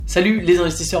Salut les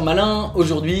investisseurs malins,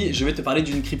 aujourd'hui je vais te parler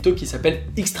d'une crypto qui s'appelle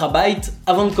XTRABYTES.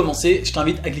 Avant de commencer, je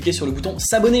t'invite à cliquer sur le bouton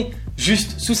s'abonner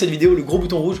juste sous cette vidéo, le gros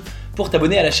bouton rouge pour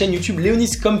t'abonner à la chaîne YouTube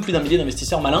Léonis comme plus d'un millier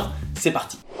d'investisseurs malins. C'est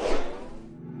parti.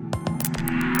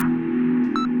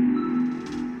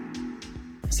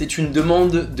 C'est une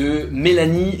demande de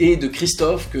Mélanie et de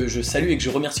Christophe que je salue et que je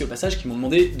remercie au passage qui m'ont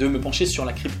demandé de me pencher sur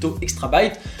la crypto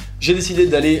XTRABYTES. J'ai décidé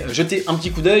d'aller jeter un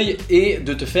petit coup d'œil et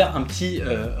de te faire un petit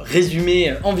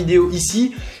résumé en vidéo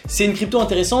ici. C'est une crypto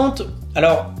intéressante.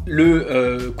 Alors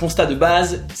le constat de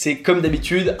base, c'est comme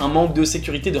d'habitude un manque de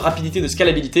sécurité, de rapidité, de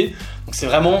scalabilité. Donc c'est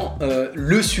vraiment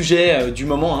le sujet du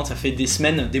moment, hein. Ça fait des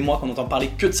semaines, des mois qu'on entend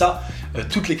parler que de ça.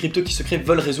 Toutes les cryptos qui se créent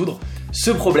veulent résoudre ce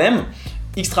problème.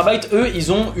 XTRABYTES, eux,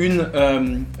 ils ont une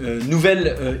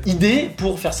nouvelle idée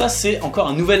pour faire ça. C'est encore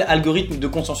un nouvel algorithme de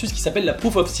consensus qui s'appelle la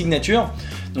Proof of Signature.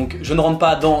 Donc je ne rentre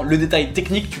pas dans le détail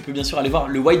technique, tu peux bien sûr aller voir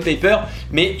le white paper,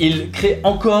 mais ils créent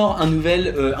encore un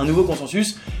nouveau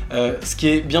consensus, ce qui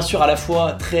est bien sûr à la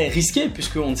fois très risqué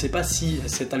puisqu'on ne sait pas si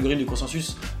cet algorithme de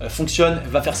consensus fonctionne,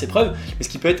 va faire ses preuves, mais ce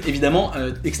qui peut être évidemment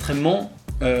extrêmement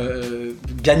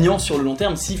gagnant sur le long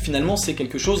terme si finalement c'est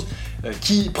quelque chose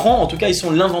qui prend. En tout cas, ils sont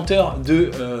l'inventeur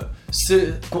de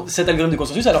cet algorithme de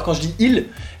consensus. Alors quand je dis il,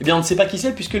 eh bien on ne sait pas qui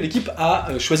c'est puisque l'équipe a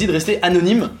choisi de rester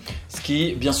anonyme, ce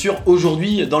qui bien sûr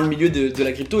aujourd'hui dans le milieu de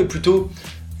la crypto est plutôt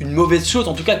une mauvaise chose,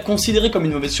 en tout cas considéré comme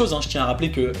une mauvaise chose, hein. Je tiens à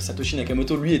rappeler que Satoshi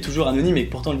Nakamoto lui est toujours anonyme et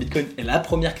que pourtant le Bitcoin est la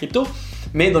première crypto,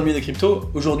 mais dans le milieu des cryptos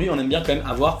aujourd'hui on aime bien quand même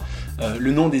avoir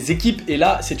le nom des équipes, et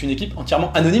là c'est une équipe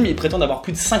entièrement anonyme. Ils prétendent avoir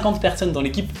plus de 50 personnes dans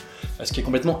l'équipe, ce qui est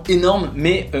complètement énorme,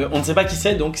 mais on ne sait pas qui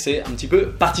c'est, donc c'est un petit peu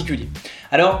particulier.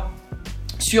 Alors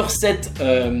sur cette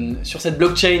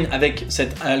blockchain avec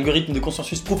cet algorithme de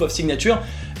consensus Proof of Signature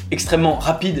extrêmement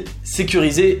rapide,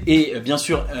 sécurisé et bien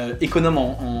sûr économe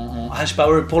en hash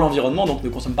power pour l'environnement, donc ne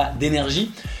consomme pas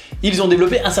d'énergie, ils ont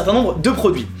développé un certain nombre de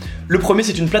produits. Le premier,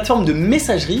 c'est une plateforme de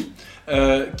messagerie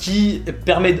qui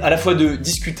permet à la fois de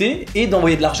discuter et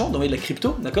d'envoyer de l'argent, d'envoyer de la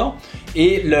crypto, d'accord.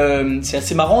 Et c'est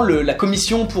assez marrant, la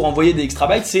commission pour envoyer des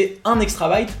XTRABYTES, c'est 1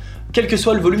 XTRABYTE, quel que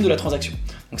soit le volume de la transaction.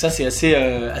 Donc ça c'est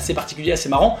assez particulier, assez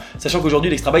marrant, sachant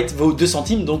qu'aujourd'hui l'XTRABYTE vaut 2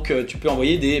 centimes, donc tu peux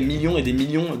envoyer des millions et des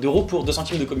millions d'euros pour 2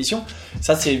 centimes de commission.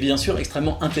 Ça c'est bien sûr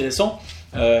extrêmement intéressant.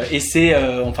 Et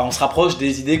on se rapproche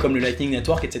des idées comme le Lightning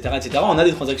Network, etc. On a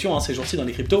des transactions ces jours-ci dans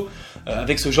les cryptos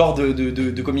avec ce genre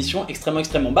de commission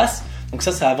extrêmement basse. Donc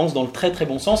ça avance dans le très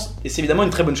bon sens et c'est évidemment une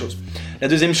très bonne chose. La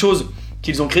deuxième chose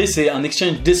qu'ils ont créé, c'est un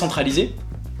exchange décentralisé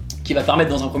qui va permettre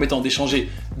dans un premier temps d'échanger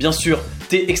bien sûr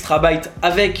tes XTRABYTES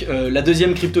avec la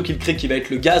deuxième crypto qu'ils créent qui va être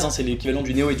le gaz, c'est l'équivalent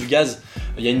du Néo et du gaz.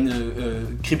 Il y a une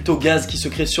crypto gaz qui se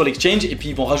crée sur l'exchange et puis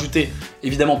ils vont rajouter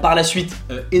évidemment par la suite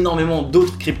énormément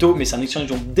d'autres cryptos, mais c'est un exchange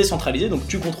donc décentralisé, donc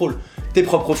tu contrôles tes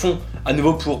propres fonds à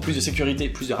nouveau pour plus de sécurité,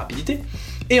 plus de rapidité.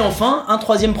 Et enfin un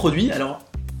troisième produit, alors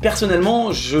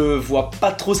personnellement, je vois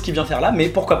pas trop ce qu'il vient faire là, mais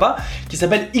pourquoi pas, qui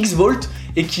s'appelle XVault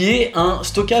et qui est un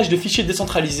stockage de fichiers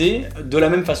décentralisés de la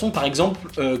même façon par exemple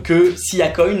que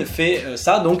Siacoin fait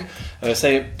ça. Donc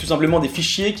c'est tout simplement des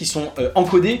fichiers qui sont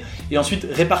encodés et ensuite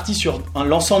répartis sur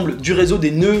l'ensemble du réseau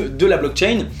des nœuds de la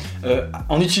blockchain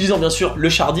en utilisant bien sûr le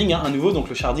sharding, à nouveau. Donc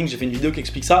le sharding, j'ai fait une vidéo qui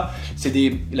explique ça, c'est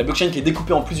la blockchain qui est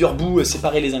découpée en plusieurs bouts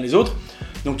séparés les uns les autres.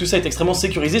 Donc tout ça est extrêmement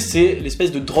sécurisé, c'est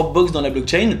l'espèce de Dropbox dans la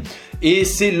blockchain et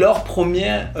c'est leur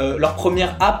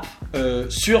première app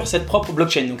sur cette propre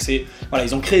blockchain. Donc voilà,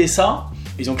 ils ont créé ça,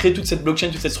 ils ont créé toute cette blockchain,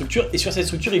 toute cette structure, et sur cette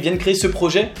structure ils viennent créer ce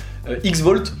projet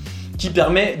XVault qui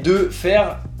permet de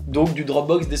faire donc du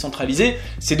Dropbox décentralisé.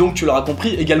 C'est donc, tu l'auras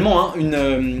compris, également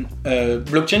une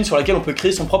blockchain sur laquelle on peut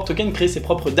créer son propre token, créer ses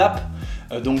propres dApps,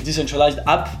 donc Decentralized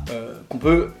App,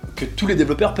 que tous les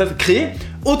développeurs peuvent créer.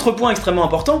 Autre point extrêmement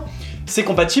important, c'est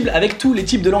compatible avec tous les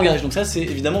types de langages. Donc ça c'est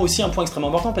évidemment aussi un point extrêmement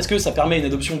important parce que ça permet une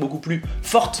adoption beaucoup plus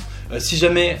forte. Si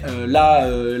jamais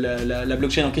la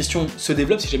blockchain en question se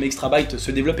développe, si jamais XTRABYTES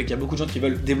se développe et qu'il y a beaucoup de gens qui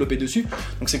veulent développer dessus,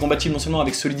 donc c'est compatible non seulement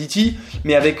avec Solidity,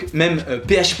 mais avec même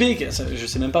PHP. Je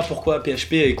sais même pas pourquoi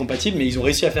PHP est compatible, mais ils ont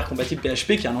réussi à faire compatible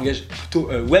PHP, qui est un langage plutôt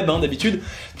web d'habitude,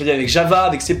 avec Java,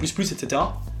 avec C++, etc.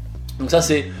 Donc ça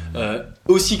c'est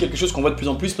aussi quelque chose qu'on voit de plus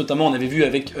en plus, notamment on avait vu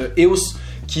avec EOS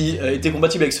qui était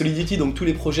compatible avec Solidity, donc tous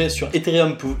les projets sur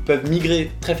Ethereum peuvent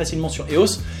migrer très facilement sur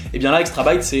EOS. Et bien là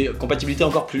XTRABYTES c'est compatibilité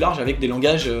encore plus large avec des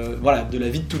langages de la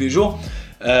vie de tous les jours.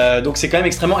 Donc c'est quand même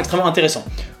extrêmement intéressant.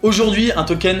 Aujourd'hui un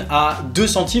token à 2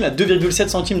 centimes, à 2,7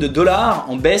 centimes de dollars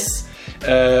en baisse,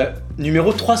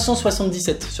 numéro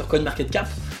 377 sur CoinMarketCap.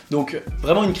 Donc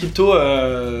vraiment une crypto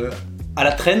à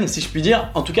la traîne si je puis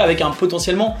dire, en tout cas avec un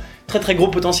potentiellement très gros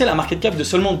potentiel, un market cap de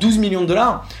seulement 12 millions de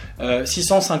dollars,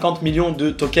 650 millions de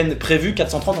tokens prévus,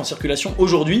 430 en circulation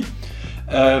aujourd'hui.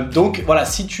 Donc voilà,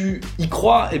 si tu y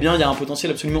crois, eh bien il y a un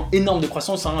potentiel absolument énorme de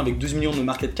croissance, hein, avec 12 millions de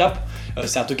market cap.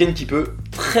 C'est un token qui peut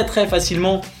très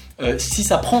facilement, si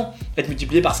ça prend, être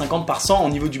multiplié par 50, par 100 au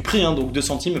niveau du prix, hein, donc 2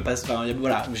 centimes passe.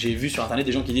 Voilà, j'ai vu sur internet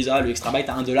des gens qui disent le XTRABYTE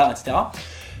à 1 $, etc.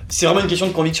 C'est vraiment une question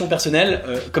de conviction personnelle.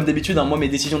 Comme d'habitude, hein, moi mes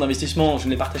décisions d'investissement, je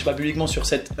ne les partage pas publiquement sur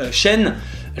cette chaîne.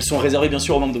 Elles sont réservées bien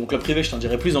sûr aux membres de mon club privé, je t'en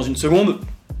dirai plus dans une seconde.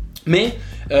 Mais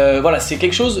voilà, c'est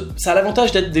quelque chose, ça a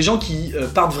l'avantage d'être des gens qui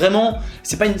partent vraiment,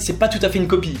 c'est pas tout à fait une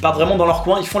copie, ils partent vraiment dans leur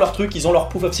coin, ils font leur truc, ils ont leur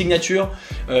proof of signature,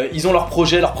 ils ont leur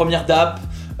projet, leur première DApp,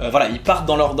 voilà, ils partent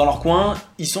dans leur coin,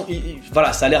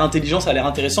 voilà, ça a l'air intelligent, ça a l'air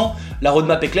intéressant, la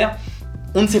roadmap est claire.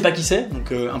 On ne sait pas qui c'est,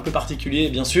 donc un peu particulier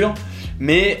bien sûr,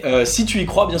 mais si tu y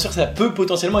crois, bien sûr ça peut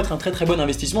potentiellement être un très bon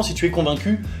investissement si tu es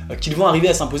convaincu qu'ils vont arriver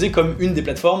à s'imposer comme une des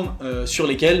plateformes sur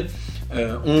lesquelles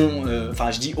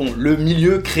le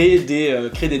milieu crée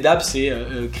des dApps et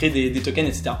crée des tokens,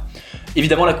 etc.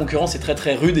 Évidemment, la concurrence est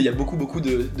très rude et il y a beaucoup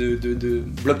de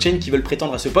blockchains qui veulent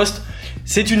prétendre à ce poste.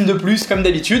 C'est une de plus, comme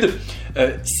d'habitude.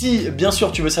 Si, bien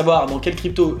sûr, tu veux savoir dans quelle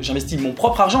crypto j'investis mon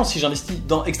propre argent, si j'investis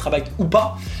dans XTRABYTE ou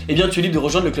pas, eh bien, tu es libre de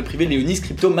rejoindre le club privé Léonis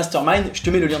Crypto Mastermind. Je te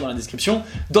mets le lien dans la description.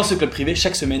 Dans ce club privé,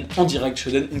 chaque semaine, en direct, je te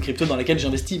donne une crypto dans laquelle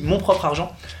j'investis mon propre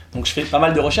argent. Donc, je fais pas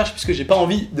mal de recherches puisque j'ai pas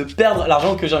envie de perdre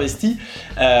l'argent que j'investis.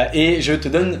 Et je te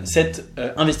donne cet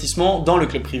investissement dans le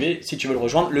club privé si tu veux le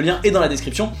rejoindre. Le lien est dans la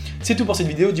description. C'est tout pour cette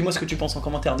vidéo. Dis-moi ce que tu penses en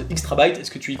commentaire de XTRABYTE.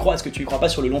 Est-ce que tu y crois? Est-ce que tu y crois pas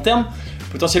sur le long terme?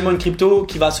 Potentiellement une crypto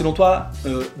qui va, selon toi,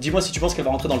 dis-moi si tu penses qu'elle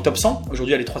va rentrer dans le top 100.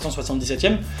 Aujourd'hui, elle est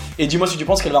 377e. Et dis-moi si tu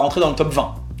penses qu'elle va rentrer dans le top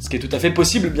 20. Ce qui est tout à fait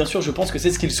possible. Bien sûr, je pense que c'est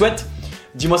ce qu'il souhaite.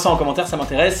 Dis-moi ça en commentaire, ça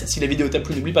m'intéresse. Si la vidéo t'a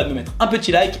plu, n'oublie pas de me mettre un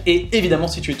petit like. Et évidemment,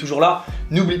 si tu es toujours là,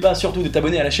 n'oublie pas surtout de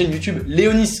t'abonner à la chaîne YouTube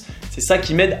Léonis. C'est ça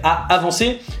qui m'aide à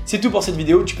avancer. C'est tout pour cette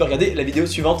vidéo. Tu peux regarder la vidéo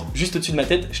suivante juste au-dessus de ma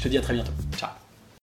tête. Je te dis à très bientôt. Ciao.